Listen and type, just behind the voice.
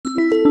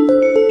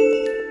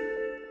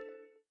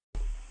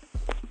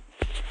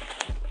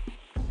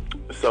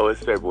So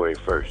it's February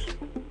 1st,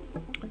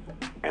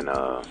 and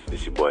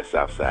this your boy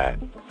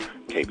Southside,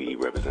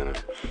 KBE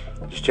representative.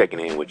 Just checking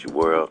in with your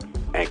world,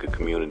 Anchor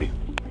community.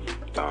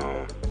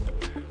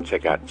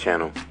 Check out the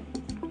channel.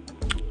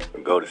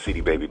 Go to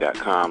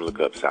citybaby.com,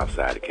 look up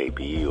Southside of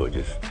KBE, or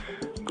just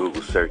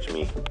Google search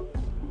me.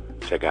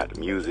 Check out the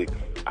music.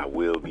 I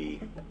will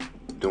be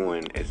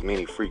doing as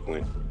many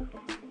frequent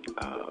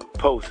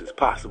posts as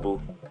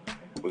possible.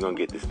 We're gonna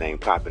get this thing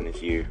popping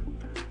this year.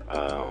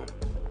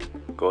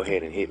 Go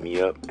ahead and hit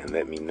me up and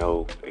let me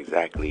know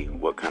exactly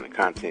what kind of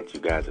content you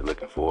guys are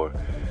looking for.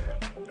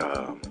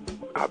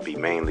 I'll be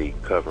mainly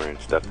covering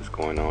stuff that's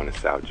going on in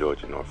South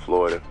Georgia, North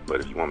Florida.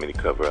 But if you want me to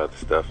cover other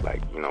stuff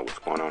like, what's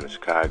going on in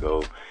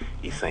Chicago,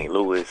 East St.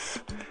 Louis,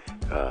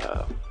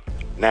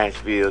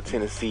 Nashville,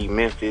 Tennessee,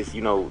 Memphis,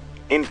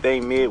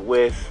 anything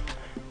Midwest,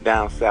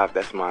 down south,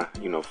 that's my,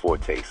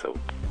 forte. So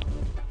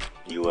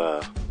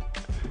you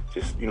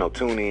just,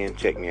 tune in,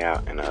 check me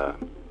out, and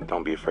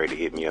don't be afraid to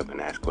hit me up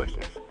and ask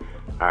questions.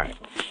 All right.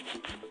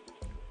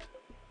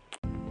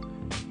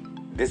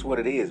 This what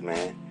it is,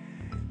 man.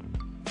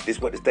 This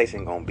what the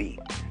station gonna be.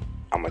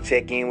 I'm gonna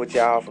check in with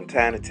y'all from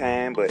time to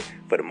time, but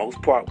for the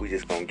most part, we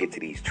just gonna get to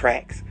these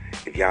tracks.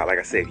 If y'all, like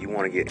I said, if you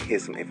want to hear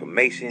some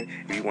information,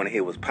 if you want to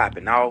hear what's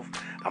popping off,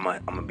 I'm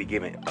gonna be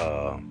giving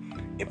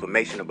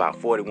information about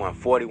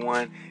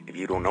 4141. If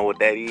you don't know what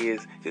that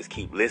is, just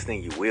keep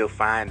listening. You will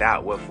find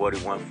out what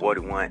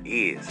 4141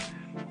 is.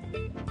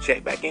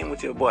 Check back in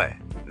with your boy.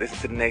 Listen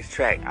to the next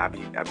track. I'll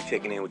be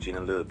checking in with you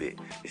in a little bit.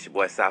 It's your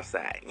boy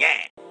Southside. Yeah.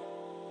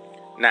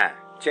 Nah,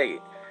 check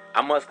it.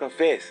 I must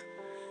confess,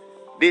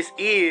 this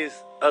is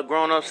a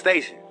grown-up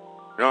station.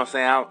 You know what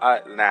I'm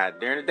saying? Now,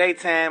 during the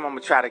daytime, I'm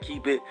going to try to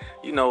keep it,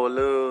 a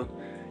little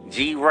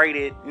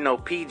G-rated,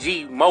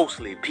 PG,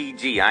 mostly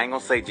PG. I ain't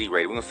going to say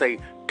G-rated. We're going to say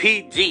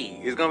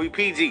PG. It's going to be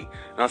PG. You know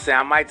what I'm saying?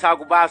 I might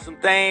talk about some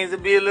things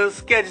that be a little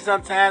sketchy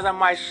sometimes. I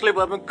might slip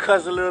up and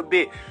cuss a little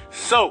bit.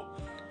 So,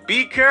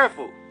 be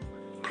careful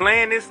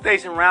playing this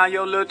station around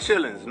your little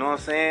chillins. You know what I'm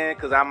saying?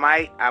 Because I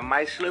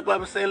might slip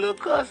up and say a little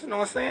cuss. You know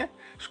what I'm saying?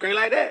 Straight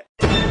like that.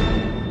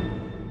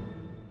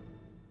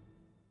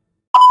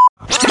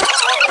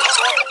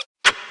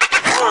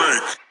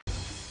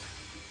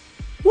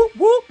 Whoop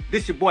whoop!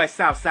 This your boy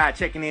Southside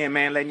checking in,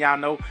 man, letting y'all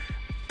know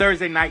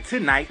Thursday night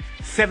tonight,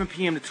 7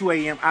 p.m. to 2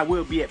 a.m. I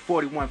will be at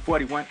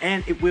 4141,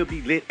 and it will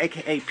be lit,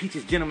 aka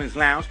Peaches Gentleman's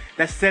Lounge.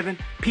 That's 7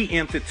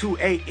 p.m. to 2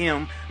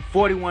 a.m.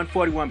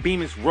 4141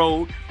 Bemis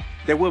Road.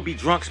 There will be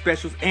drunk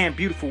specials and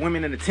beautiful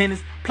women in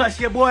attendance, plus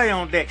your boy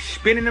on deck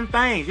spinning them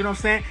things. You know what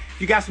I'm saying?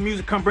 If you got some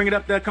music, come bring it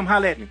up there. Come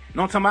holler at me. You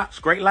know what I'm talking about?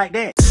 Straight like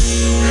that.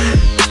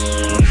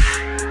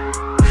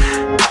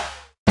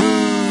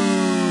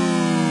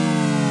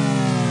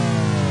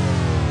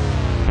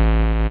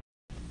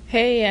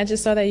 Hey, I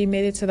just saw that you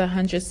made it to the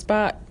 100th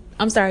spot.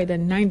 I'm sorry, the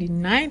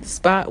 99th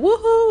spot.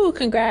 Woohoo!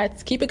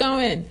 Congrats. Keep it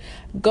going.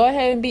 Go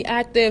ahead and be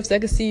active so I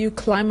can see you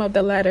climb up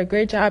the ladder.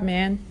 Great job,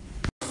 man.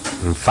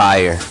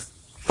 Fire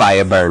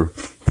burn.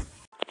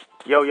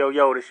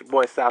 Yo, this your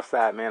boy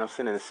Southside, man. I'm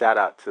sending a shout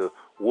out to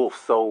Wolf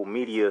Soul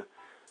Media.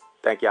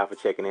 Thank y'all for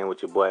checking in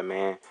with your boy,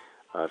 man.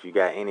 If you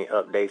got any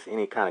updates,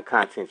 any kind of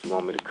content you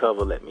want me to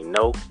cover, let me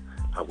know.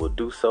 I will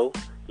do so.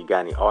 You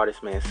got any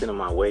artists, man, send them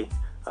my way.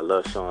 I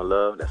love showing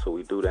love. That's what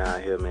we do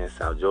down here, man,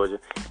 South Georgia.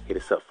 Hit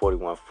us up,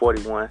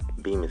 4141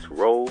 Bemis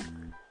Road,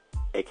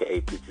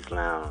 aka Peaches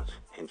Lounge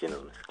and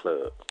Gentleman's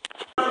Club.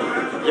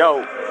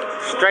 Yo,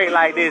 straight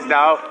like this,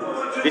 dog.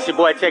 This your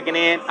boy checking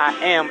in. I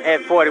am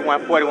at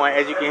 4141.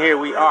 As you can hear,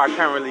 we are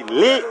currently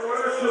lit.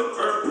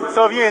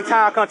 So if you're in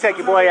town, come check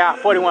your boy out.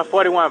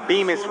 4141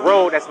 Bemis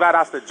Road. That's right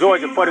out to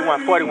Georgia.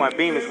 4141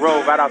 Bemis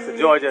Road, right out to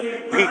Georgia.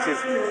 Peaches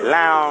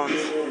Lounge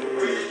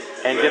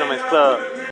and Gentleman's Club.